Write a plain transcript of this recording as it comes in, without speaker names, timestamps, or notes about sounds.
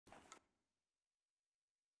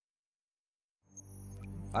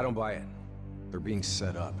I don't buy it. They're being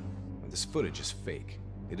set up. This footage is fake.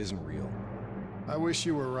 It isn't real. I wish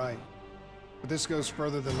you were right. But this goes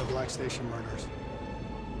further than the Black Station murders.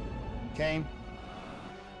 Kane,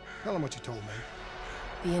 tell him what you told me.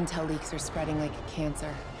 The intel leaks are spreading like a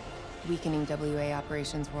cancer, weakening WA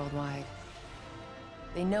operations worldwide.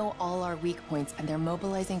 They know all our weak points, and they're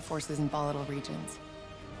mobilizing forces in volatile regions.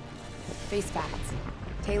 Face facts.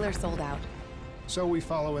 Taylor sold out. So we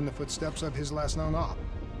follow in the footsteps of his last known op.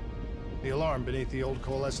 The alarm beneath the old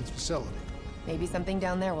Coalescence facility. Maybe something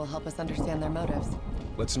down there will help us understand their motives.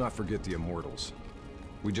 Let's not forget the Immortals.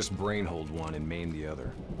 We just brainhold one and maim the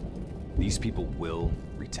other. These people will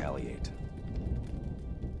retaliate.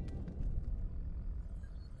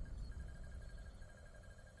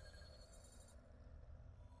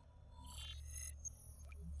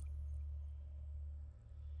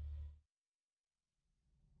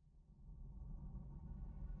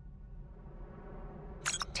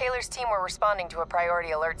 Taylor's team were responding to a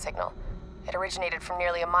priority alert signal. It originated from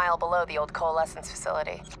nearly a mile below the old Coalescence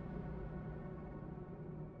facility.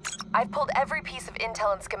 I've pulled every piece of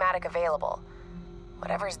intel and schematic available.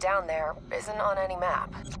 Whatever's down there isn't on any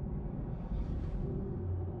map.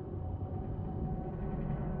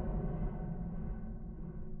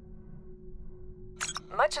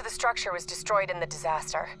 Much of the structure was destroyed in the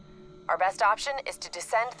disaster. Our best option is to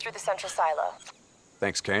descend through the central silo.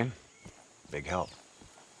 Thanks, Kane. Big help.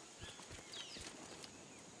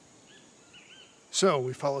 So,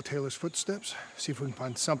 we follow Taylor's footsteps, see if we can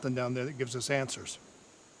find something down there that gives us answers.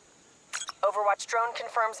 Overwatch drone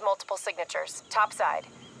confirms multiple signatures. Topside.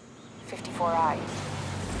 54I.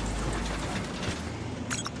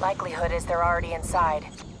 Likelihood is they're already inside.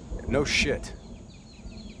 No shit.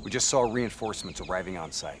 We just saw reinforcements arriving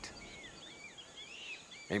on site.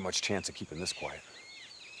 Ain't much chance of keeping this quiet.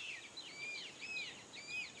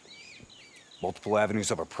 Multiple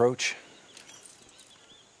avenues of approach.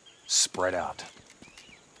 Spread out.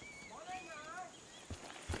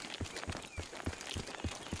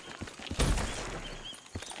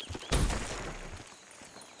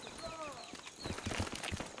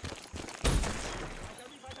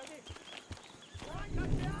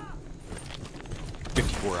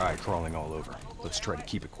 I crawling all over. Let's try to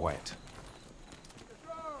keep it quiet.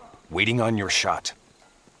 Waiting on your shot.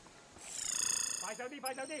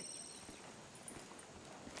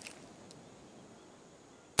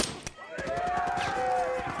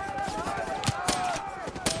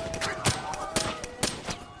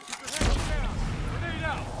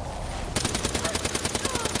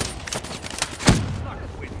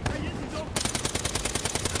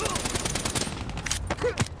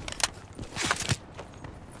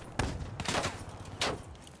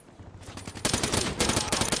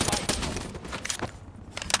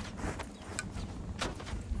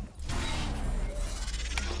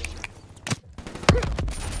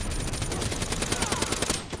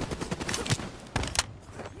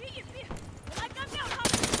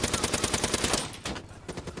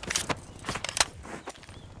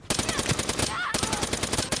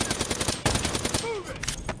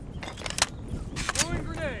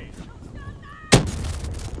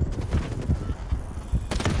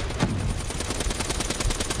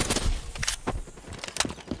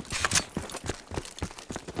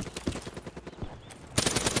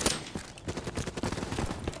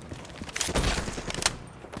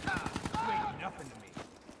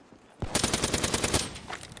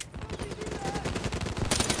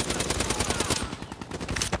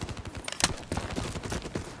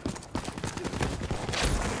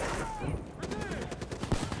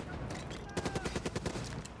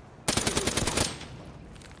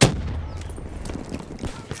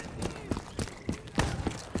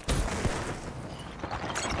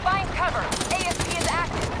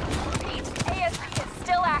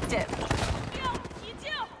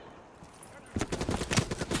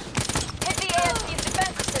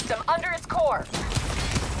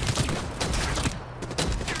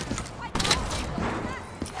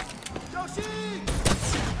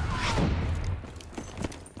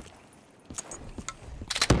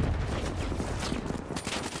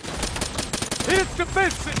 It's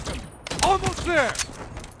defense system! Almost there!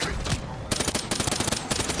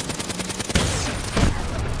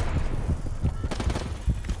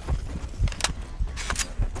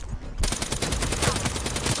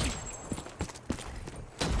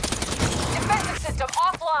 Defensive system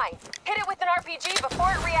offline. Hit it with an RPG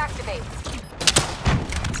before it reactivates.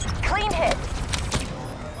 Clean hit.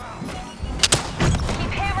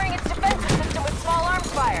 Keep hammering its defensive system with small arms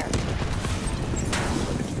fire.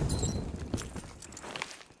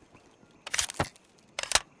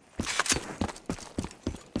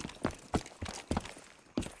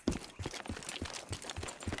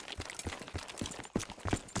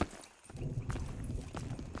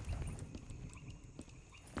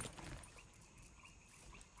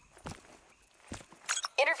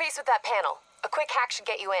 Interface with that panel. A quick hack should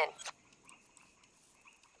get you in.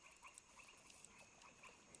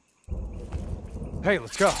 Hey,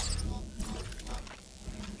 let's go.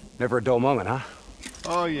 Never a dull moment, huh?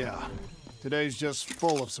 Oh yeah. Today's just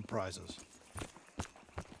full of surprises.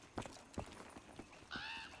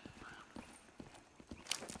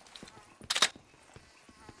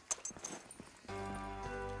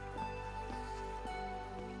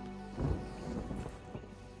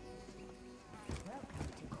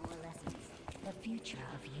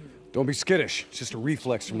 Don't be skittish. It's just a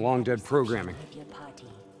reflex from long-dead programming.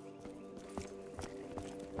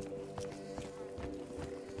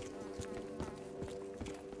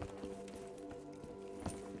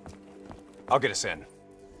 I'll get us in.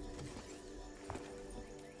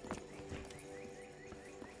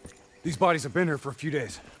 These bodies have been here for a few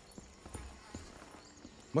days.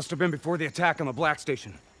 Must have been before the attack on the Black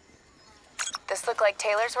Station. This look like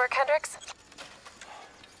Taylor's work, Hendricks?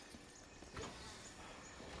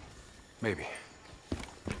 Maybe.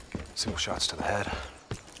 Single shots to the head.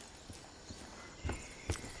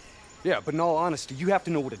 Yeah, but in all honesty, you have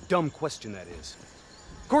to know what a dumb question that is.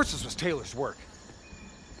 Of course this was Taylor's work.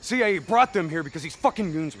 CIA brought them here because these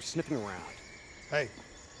fucking goons were sniffing around. Hey.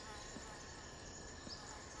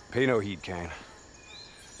 Pay no heed, Kane.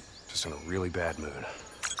 Just in a really bad mood.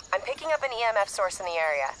 I'm picking up an EMF source in the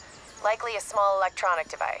area. Likely a small electronic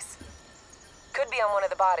device. Could be on one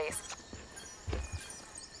of the bodies.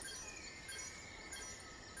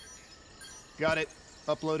 Got it.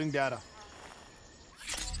 Uploading data.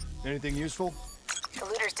 Anything useful? The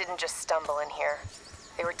looters didn't just stumble in here.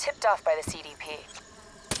 They were tipped off by the CDP.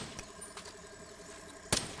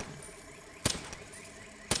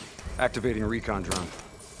 Activating recon drone.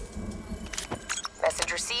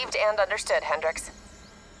 Message received and understood, Hendricks.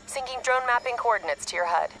 Syncing drone mapping coordinates to your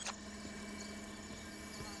HUD.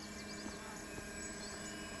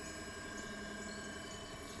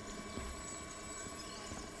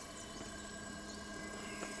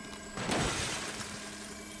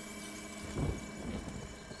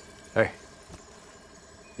 Hey.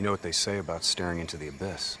 You know what they say about staring into the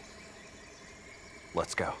abyss?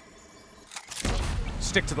 Let's go.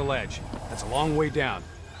 Stick to the ledge. That's a long way down.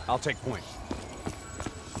 I'll take point.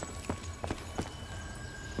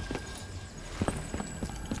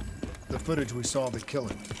 The footage we saw of the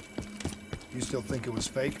killing. You still think it was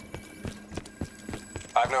fake?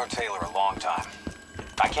 I've known Taylor a long time.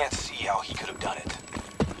 I can't see how he could have done it.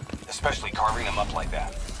 Especially carving him up like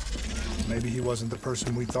that. Maybe he wasn't the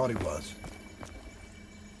person we thought he was.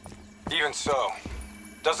 Even so,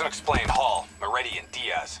 doesn't explain Hall, Moretti, and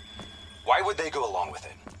Diaz. Why would they go along with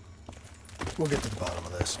it? We'll get to the bottom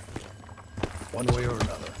of this. One way or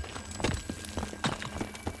another.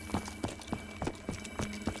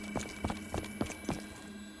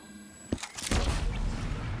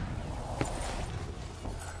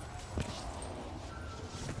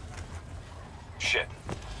 Shit.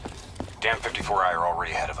 Damn 54i are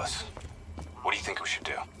already ahead of us. What do you think we should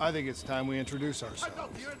do? I think it's time we introduce ourselves.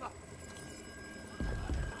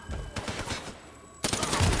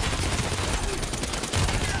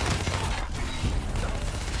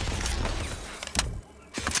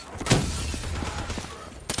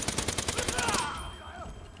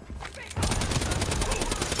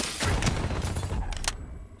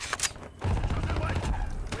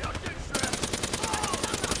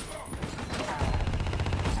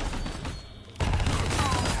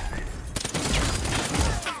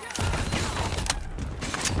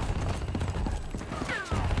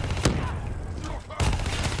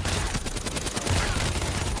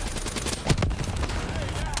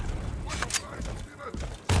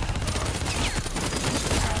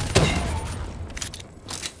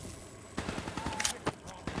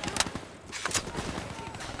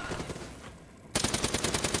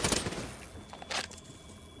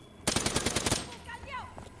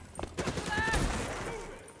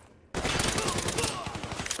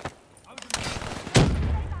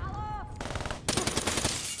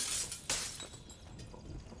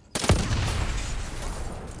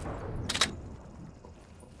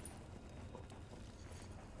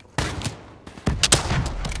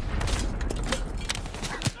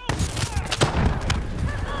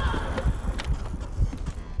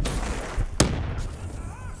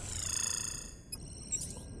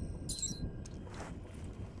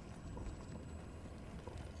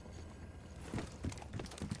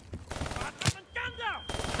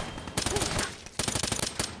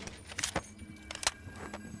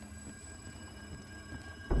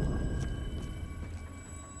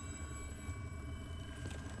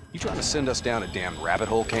 You trying to send us down a damn rabbit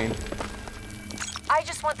hole, Kane? I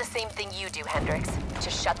just want the same thing you do, Hendricks. to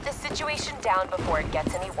shut this situation down before it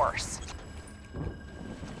gets any worse.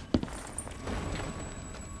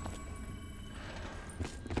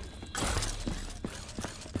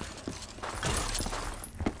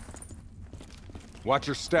 Watch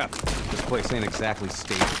your step. This place ain't exactly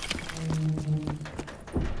stable.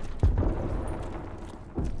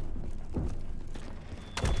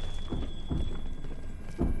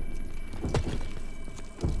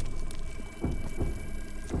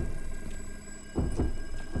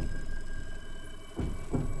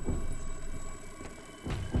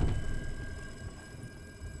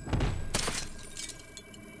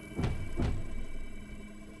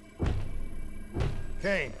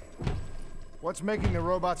 Kane, what's making the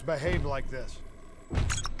robots behave like this?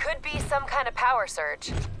 Could be some kind of power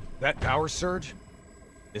surge. That power surge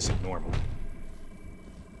isn't normal.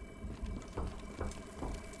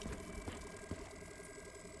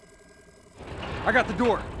 I got the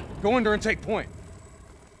door. Go in there and take point.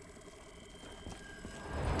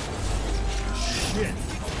 Shit.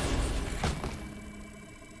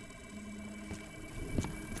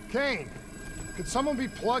 Kane, could someone be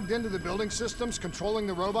plugged into the building systems controlling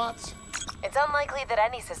the robots? It's unlikely that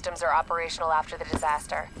any systems are operational after the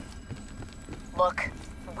disaster. Look,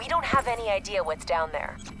 we don't have any idea what's down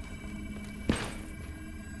there.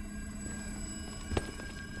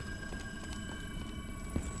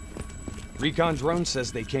 Recon drone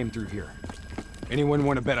says they came through here. Anyone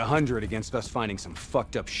want to bet 100 against us finding some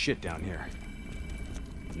fucked up shit down here?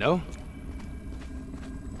 No?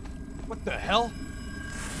 What the hell?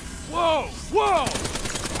 Whoa! Whoa!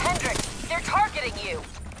 Hendrik, they're targeting you!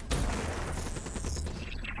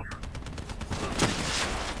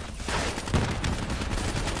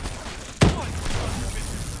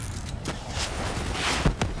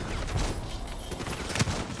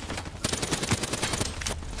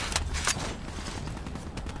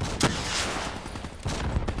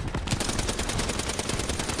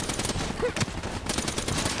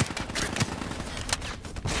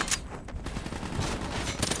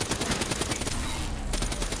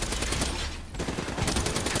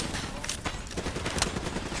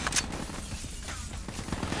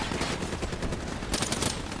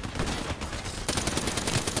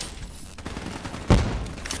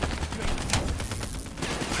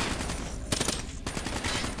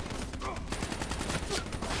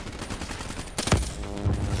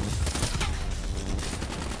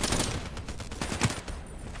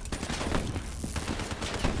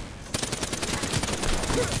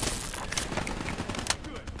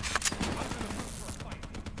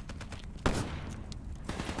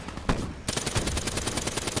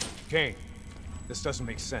 Kane, this doesn't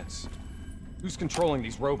make sense. Who's controlling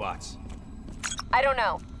these robots? I don't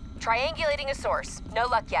know. Triangulating a source. No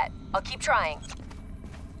luck yet. I'll keep trying.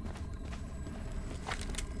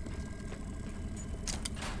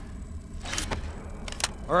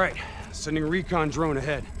 All right, sending a recon drone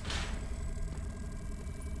ahead.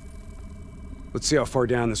 Let's see how far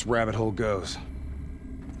down this rabbit hole goes.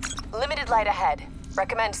 Limited light ahead.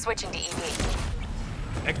 Recommend switching to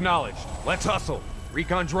EV. Acknowledged. Let's hustle.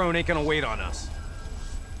 Recon drone ain't gonna wait on us.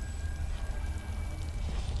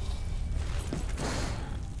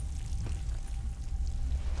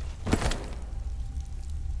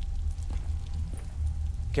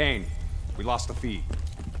 Kane, we lost the feed.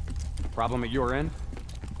 Problem at your end?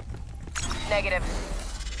 Negative.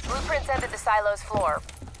 Blueprints ended the silo's floor.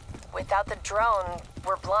 Without the drone,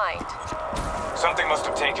 we're blind. Something must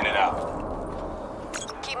have taken it out.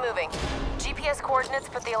 Keep moving. GPS coordinates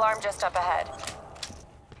put the alarm just up ahead.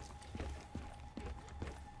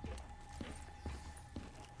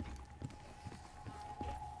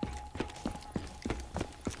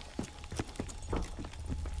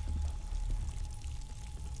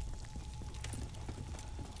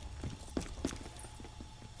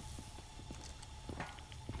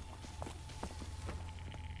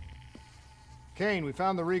 Kane, we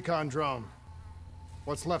found the recon drone.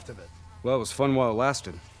 What's left of it? Well, it was fun while it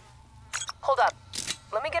lasted. Hold up.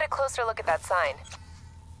 Let me get a closer look at that sign.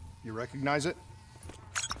 You recognize it?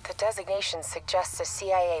 The designation suggests a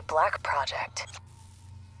CIA black project.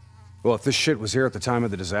 Well, if this shit was here at the time of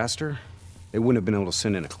the disaster, they wouldn't have been able to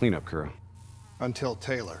send in a cleanup crew. Until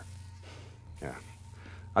Taylor. Yeah.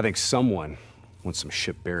 I think someone wants some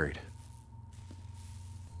shit buried.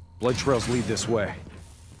 Blood trails lead this way.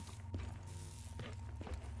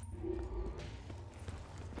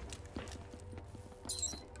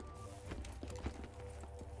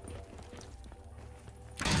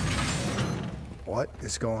 What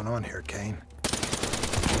is going on here, Kane?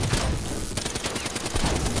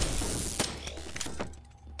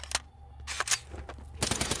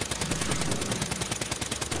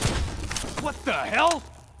 What the hell?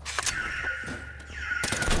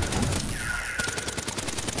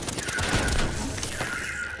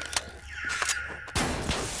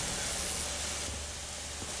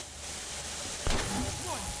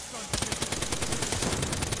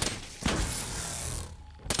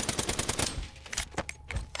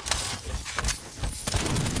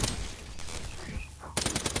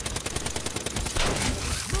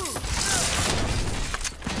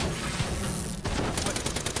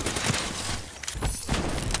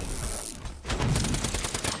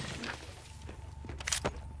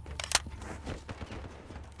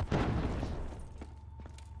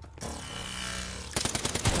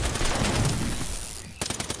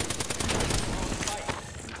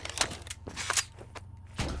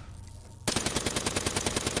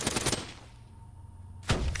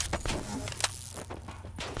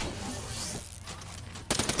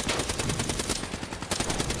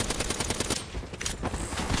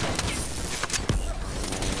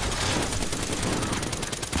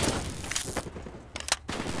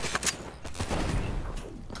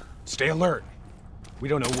 Stay alert. We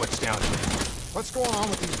don't know what's down here. What's going on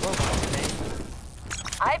with these robots,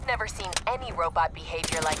 Kane? I've never seen any robot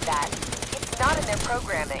behavior like that. It's not in their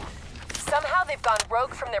programming. Somehow they've gone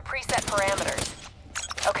rogue from their preset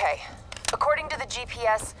parameters. Okay, according to the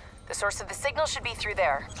GPS, the source of the signal should be through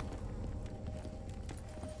there.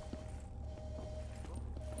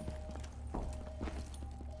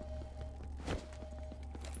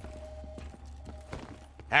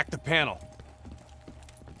 Hack the panel.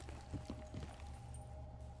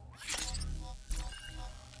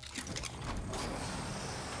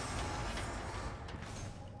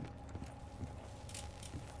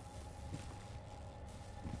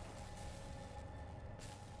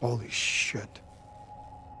 Holy shit.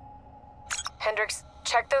 Hendricks,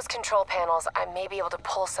 check those control panels. I may be able to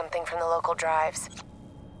pull something from the local drives.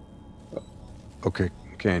 Okay,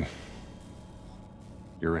 Kane.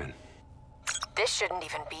 You're in. This shouldn't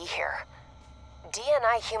even be here.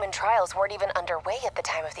 DNI human trials weren't even underway at the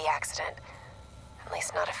time of the accident. At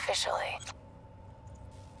least not officially.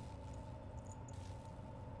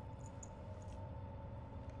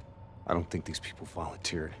 I don't think these people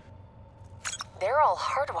volunteered. They're all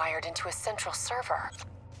hardwired into a central server.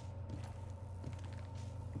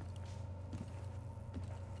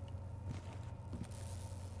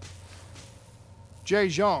 Jay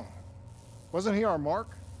Zhang. Wasn't he our mark?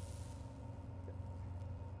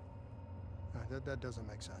 That doesn't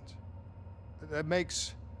make sense. That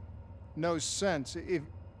makes no sense.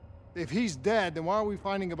 If he's dead, then why are we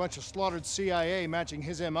finding a bunch of slaughtered CIA matching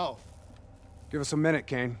his MO? Give us a minute,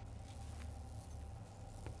 Kane.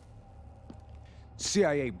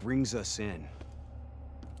 CIA brings us in,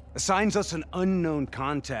 assigns us an unknown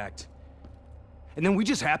contact, and then we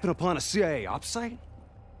just happen upon a CIA ops site?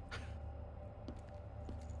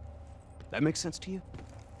 That makes sense to you?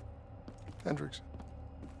 Hendricks,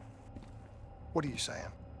 what are you saying?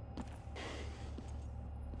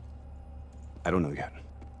 I don't know yet.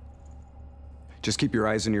 Just keep your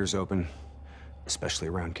eyes and ears open, especially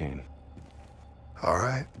around Kane. All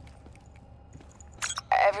right.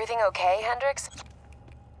 Everything okay, Hendricks?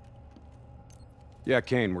 Yeah,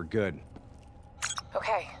 Kane, we're good.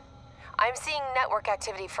 Okay. I'm seeing network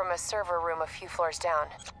activity from a server room a few floors down.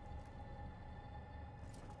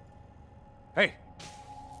 Hey,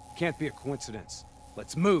 can't be a coincidence.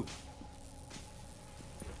 Let's move.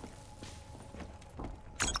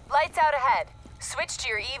 Lights out ahead. Switch to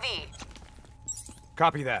your EV.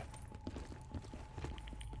 Copy that.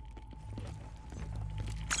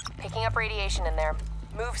 Picking up radiation in there.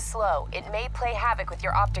 Move slow. It may play havoc with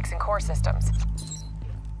your optics and core systems.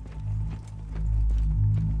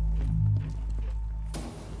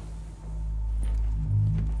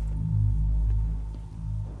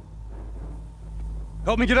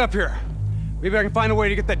 Help me get up here. Maybe I can find a way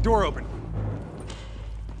to get that door open.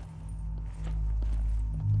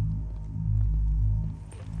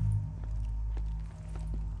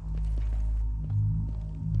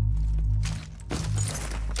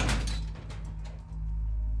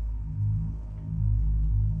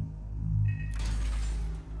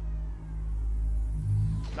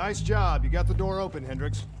 Nice job. You got the door open,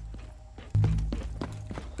 Hendricks.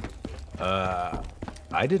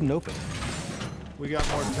 I didn't open it. We got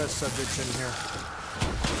more test subjects in here.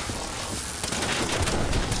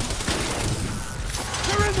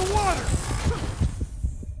 They're in the water!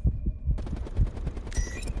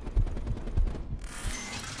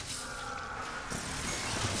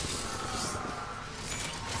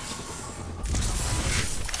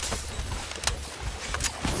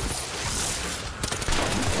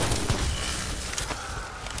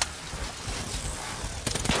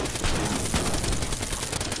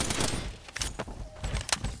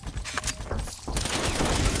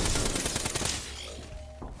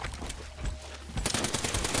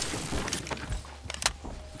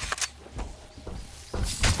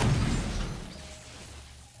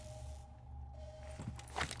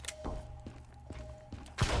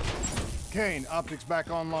 Kane, optics back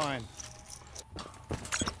online.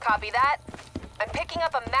 Copy that. I'm picking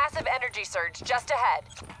up a massive energy surge just ahead.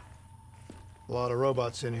 A lot of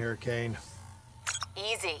robots in here, Kane.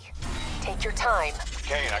 Easy. Take your time.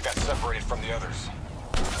 Kane, I got separated from the others.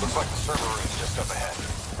 Looks like the server room's just up ahead.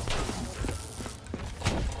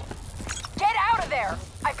 Get out of there!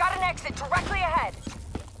 I've got an exit directly ahead.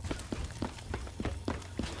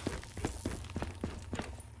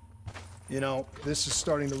 You know, this is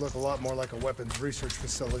starting to look a lot more like a weapons research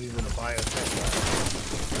facility than a biotech lab.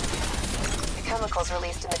 The chemicals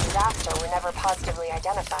released in the disaster were never positively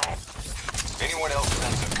identified. Anyone else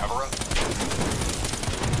sense a cover-up?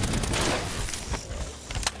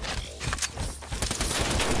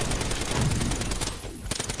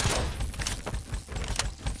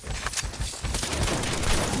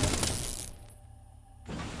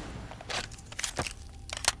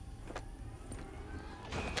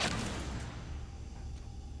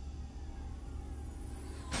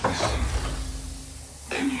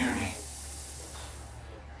 Can you hear me?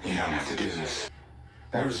 You don't have to do this.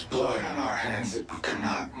 There is blood on our hands that we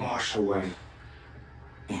cannot wash away.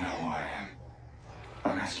 You know who I am.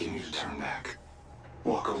 I'm asking you to turn back.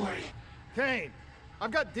 Walk away. Kane,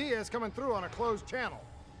 I've got Diaz coming through on a closed channel.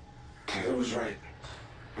 Taylor was right.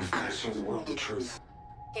 We've got to show the world the truth.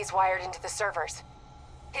 He's wired into the servers.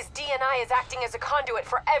 His DNI is acting as a conduit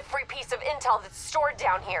for every piece of intel that's stored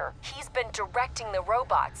down here. He's been directing the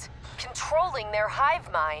robots, controlling their hive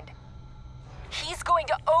mind. He's going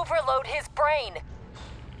to overload his brain.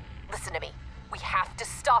 Listen to me. We have to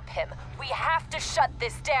stop him. We have to shut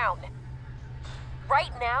this down.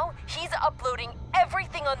 Right now, he's uploading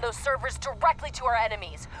everything on those servers directly to our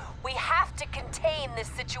enemies. We have to contain this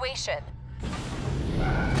situation.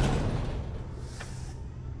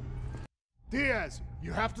 Diaz,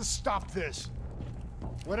 you have to stop this.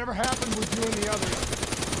 Whatever happened with you and the others,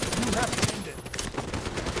 you have to end it.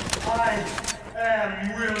 I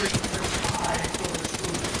am willing to die for the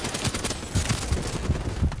truth.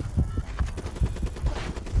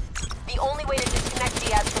 The only way to disconnect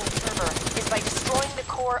Diaz from the server is by destroying the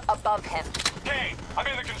core above him. Kane, I'm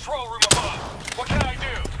in the control room above. What can I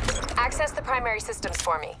do? Access the primary systems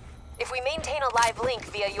for me. If we maintain a live link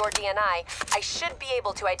via your DNI, I should be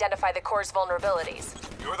able to identify the core's vulnerabilities.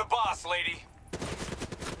 You're the boss, lady.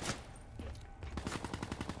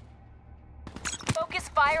 Focus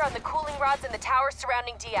fire on the cooling rods in the tower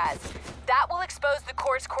surrounding Diaz. That will expose the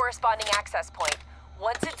core's corresponding access point.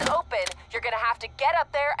 Once it's open, you're gonna have to get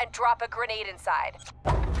up there and drop a grenade inside.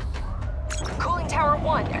 Cooling tower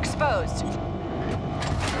 1 exposed.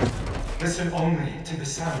 Listen only to the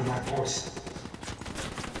sound of my voice.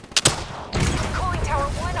 Cooling tower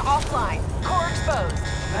 1 offline. Core exposed.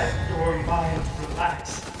 Let your mind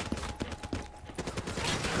relax.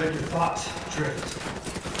 Let your thoughts drift.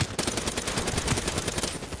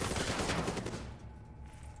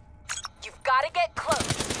 You've got to get close.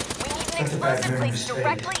 We need an Let the bad explosive memories placed fade.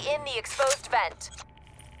 directly in the exposed vent.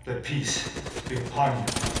 Let peace be upon you.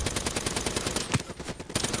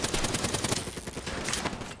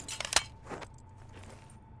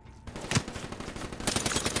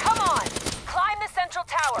 Come on! Climb the central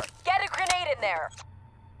tower. Get a grenade in there.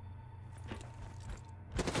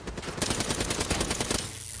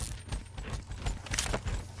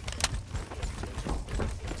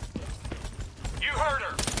 You heard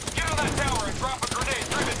her. Get on that tower and drop a grenade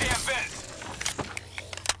through the damn vent.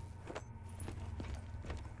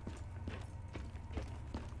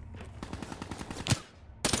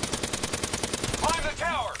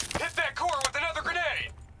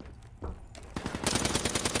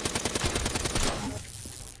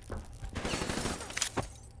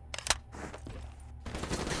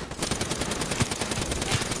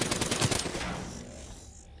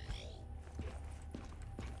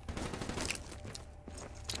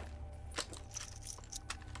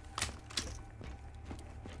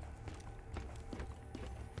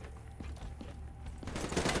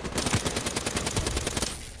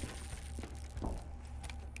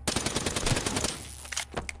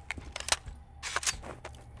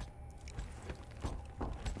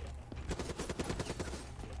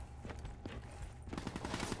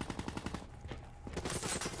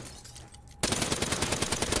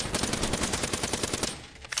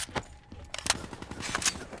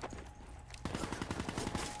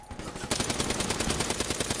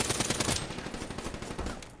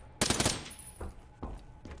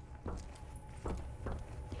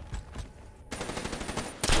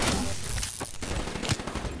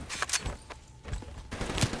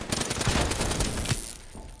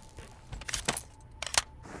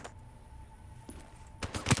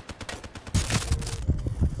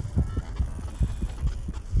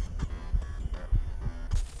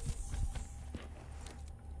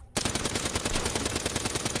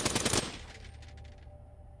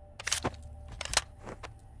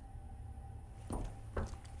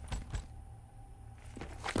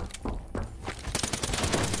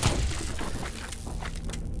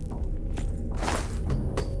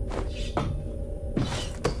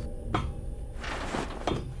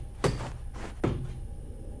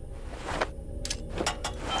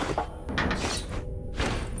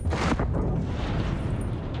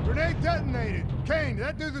 Did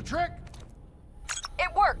that do the trick? It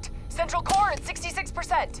worked! Central core at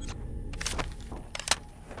 66%.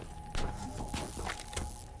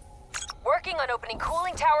 Working on opening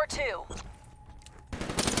cooling tower 2.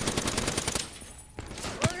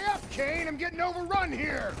 Hurry up, Kane! I'm getting overrun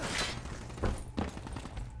here!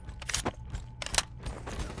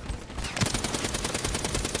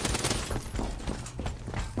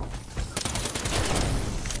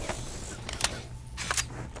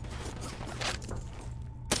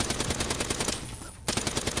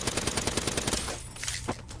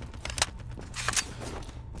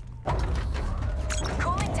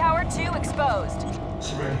 Cooling tower 2 exposed.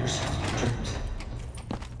 Surrender yourself to your dreams.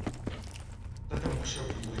 Let them wash over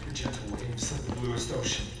you like the gentle waves of the bluest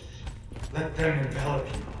ocean. Let them envelop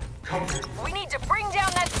you, comfort you. We need to bring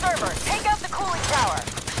down that server. Take out the cooling tower.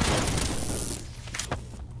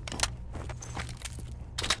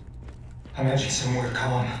 Imagine somewhere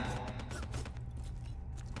calm.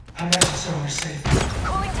 Imagine somewhere safe.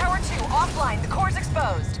 Cooling tower 2 offline. The core's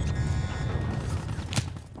exposed.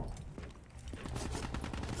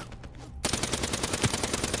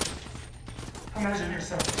 Imagine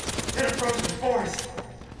yourself in a frozen forest.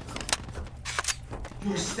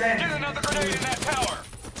 You're standing. Get another grenade in that tower!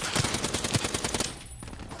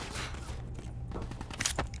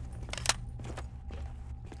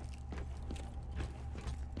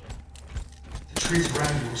 The trees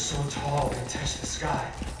around you are so tall they touch the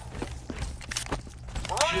sky.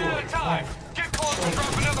 We're running out of time! Get close and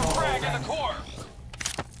drop another frag in the core!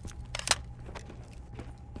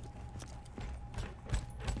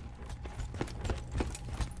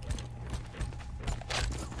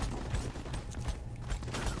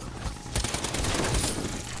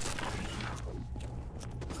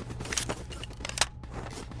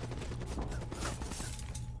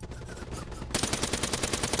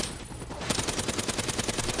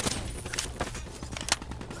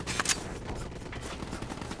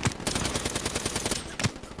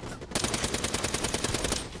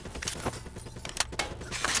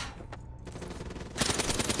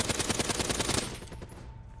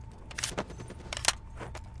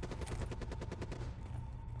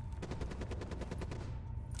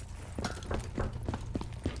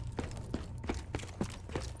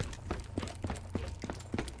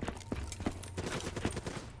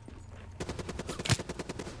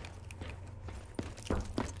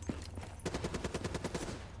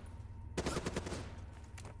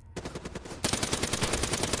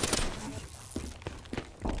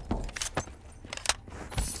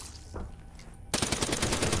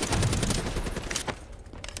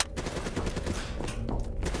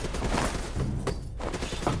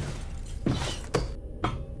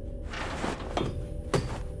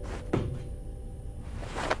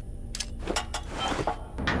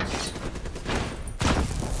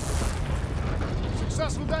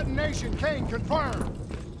 Successful detonation. Kane, confirmed.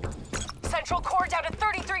 Central core down to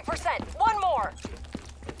 33%. One more.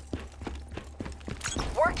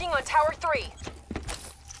 Working on tower 3.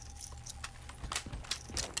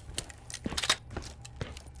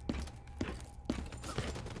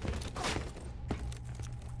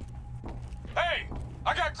 Hey!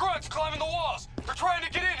 I got grunts climbing the walls! They're trying to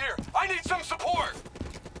get in here! I need some support!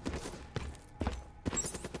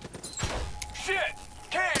 Shit!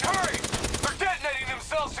 Kane, hurry! They're detonating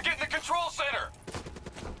themselves to get in the control center!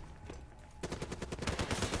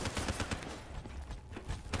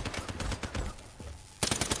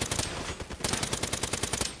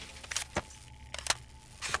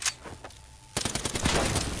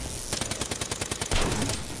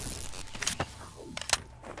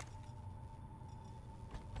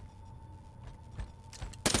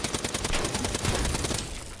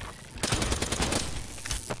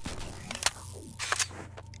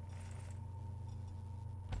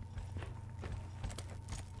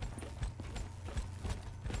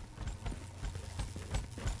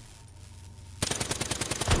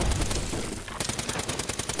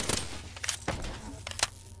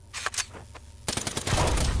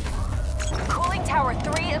 Tower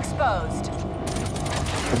 3 exposed. You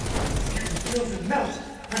can feel the melt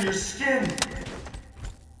on your skin.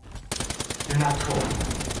 You're not cold.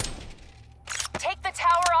 Take the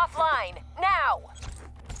tower offline, now!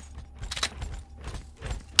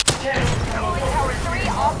 Cooling tower 3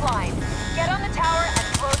 offline. Get on the tower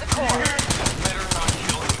and blow the core. Better not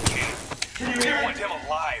kill him, Kane. Can you We hear want it? him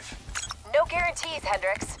alive. No guarantees,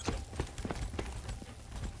 Hendricks.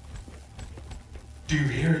 Do you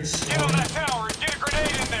hear it Get slowing? on that tower and get a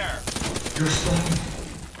grenade in there! You're slowing.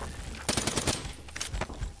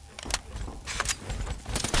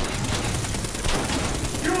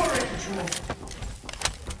 You're in control.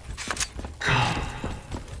 Calm.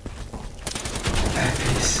 Act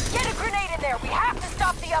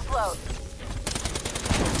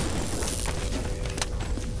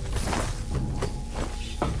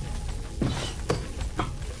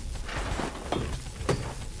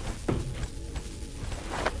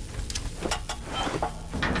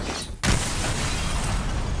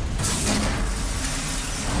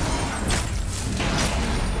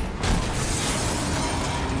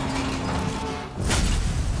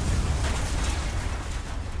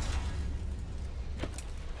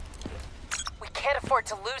afford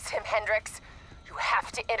to lose him, Hendricks. You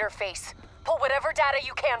have to interface. Pull whatever data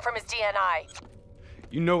you can from his DNI.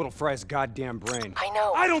 You know it'll fry his goddamn brain. I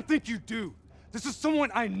know. I don't think you do. This is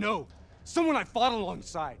someone I know. Someone I fought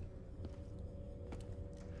alongside.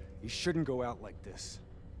 He shouldn't go out like this.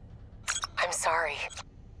 I'm sorry.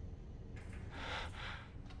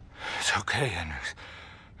 It's okay, Hendricks.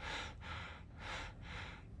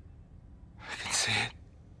 I can see it.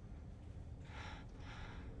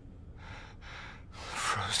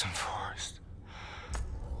 Frozen forest.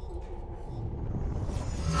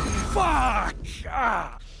 Fuck!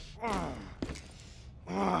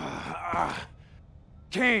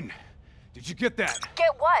 Kane, did you get that?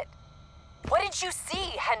 Get what? What did you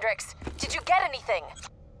see, Hendricks? Did you get anything?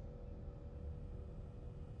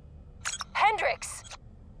 Hendricks!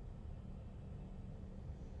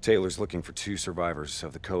 Taylor's looking for 2 survivors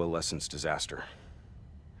of the Coalescence disaster.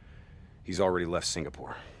 He's already left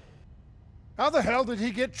Singapore. How the hell did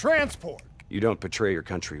he get transport? You don't betray your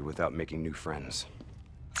country without making new friends.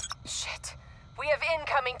 Shit. We have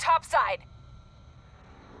incoming topside.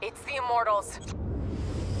 It's the Immortals.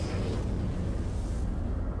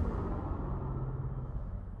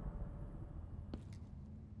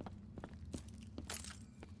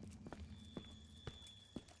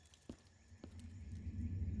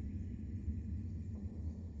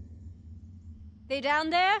 They down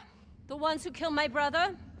there? The ones who killed my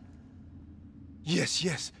brother? Yes,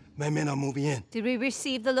 yes. My men are moving in. Did we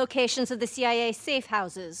receive the locations of the CIA safe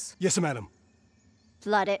houses? Yes, madam.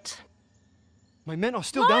 Flood it. My men are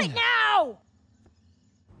still Flood down it there. now!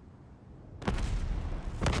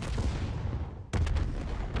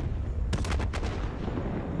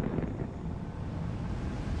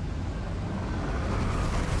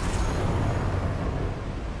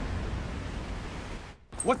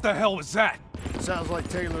 What the hell was that? Sounds like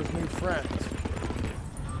Taylor's new friend.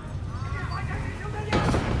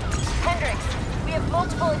 Hendricks, we have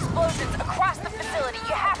multiple explosions across the facility.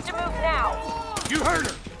 You have to move now. You heard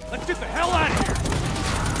her! Let's get the hell out of here!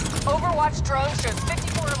 Overwatch drone shows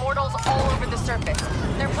 54 Immortals all over the surface.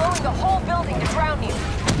 They're blowing the whole building to drown you.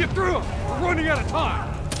 Get through them! We're running out of time!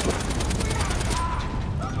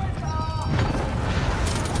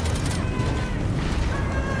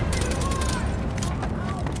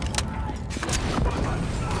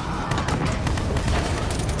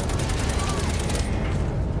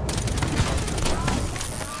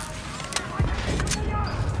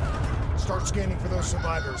 Start scanning for those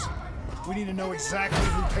survivors. We need to know exactly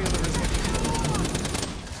who Taylor is looking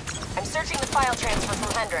for. I'm searching the file transfer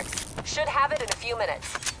from Hendricks. Should have it in a few minutes.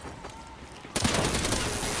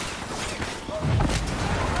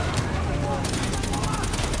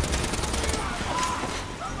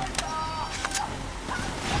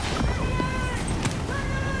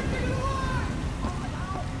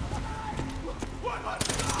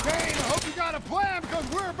 Kane, I hope you got a plan because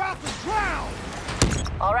we're about to drown!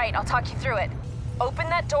 All right, I'll talk you through it. Open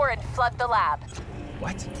that door and flood the lab.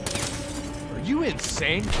 What? Are you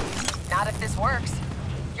insane? Not if this works.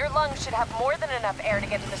 Your lungs should have more than enough air to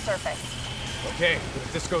get to the surface. Okay, but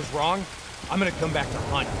if this goes wrong, I'm gonna come back to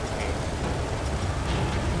hunt,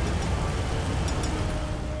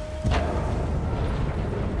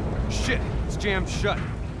 Kane. Shit, it's jammed shut.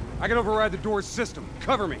 I can override the door's system.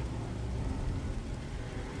 Cover me.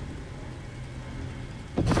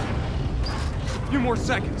 Few more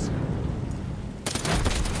seconds.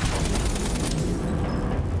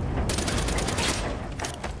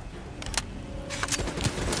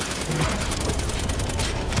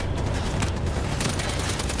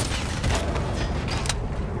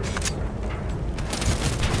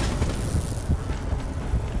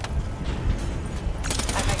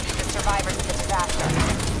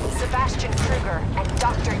 Sebastian Kruger and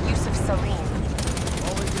Dr. Yusuf Salim.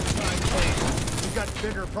 Only good sign, Kane. We've got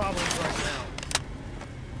bigger problems right now.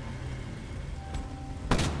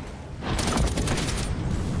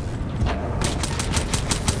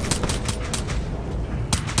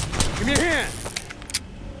 Give me a hand!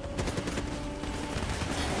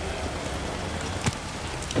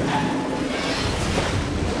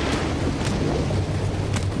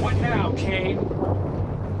 What now, Kane?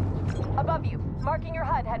 Above you. Marking your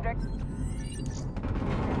HUD, Hendricks.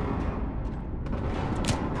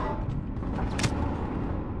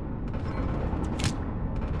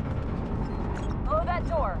 Blow that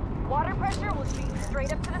door. Water pressure will shoot you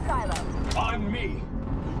straight up to the silo. On me.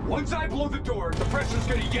 Once I blow the door, the pressure's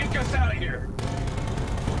gonna yank us out of here.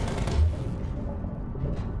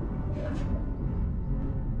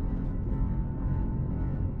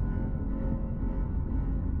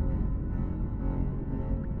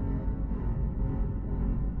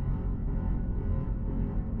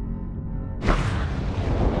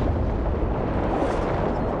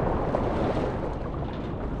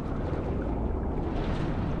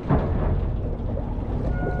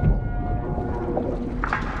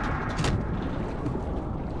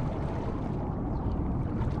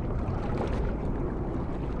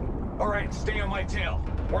 my tail.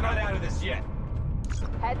 We're not out of this yet.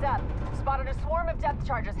 Heads up. Spotted a swarm of depth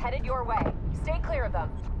charges headed your way. Stay clear of them.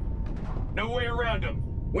 No way around them.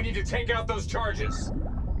 We need to take out those charges.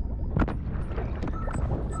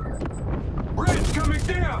 Bridge coming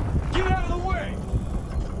down! Get out of the way!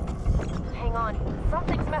 Hang on.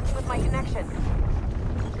 Something's messing with my connection.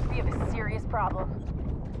 We have a serious problem.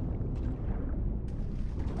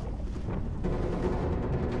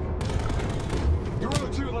 Your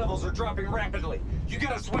O2 levels are dropping rapidly. You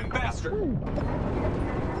gotta swim faster.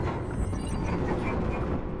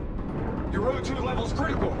 Your O2 level's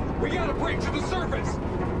critical. We gotta break to the surface.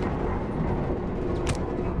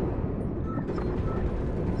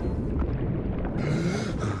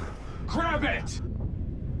 Grab it!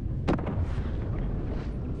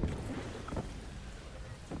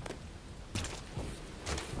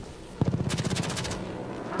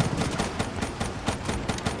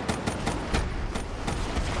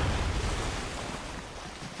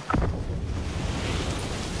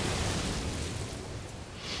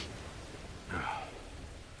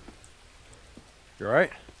 You all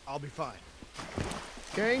right? I'll be fine.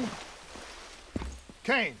 Kane?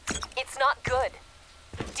 Kane! It's not good.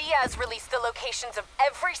 Diaz released the locations of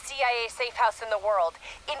every CIA safe house in the world,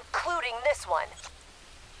 including this one.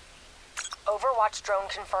 Overwatch drone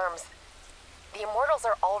confirms. The Immortals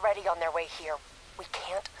are already on their way here. We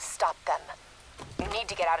can't stop them. You need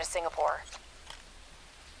to get out of Singapore.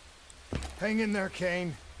 Hang in there,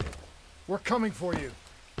 Kane. We're coming for you.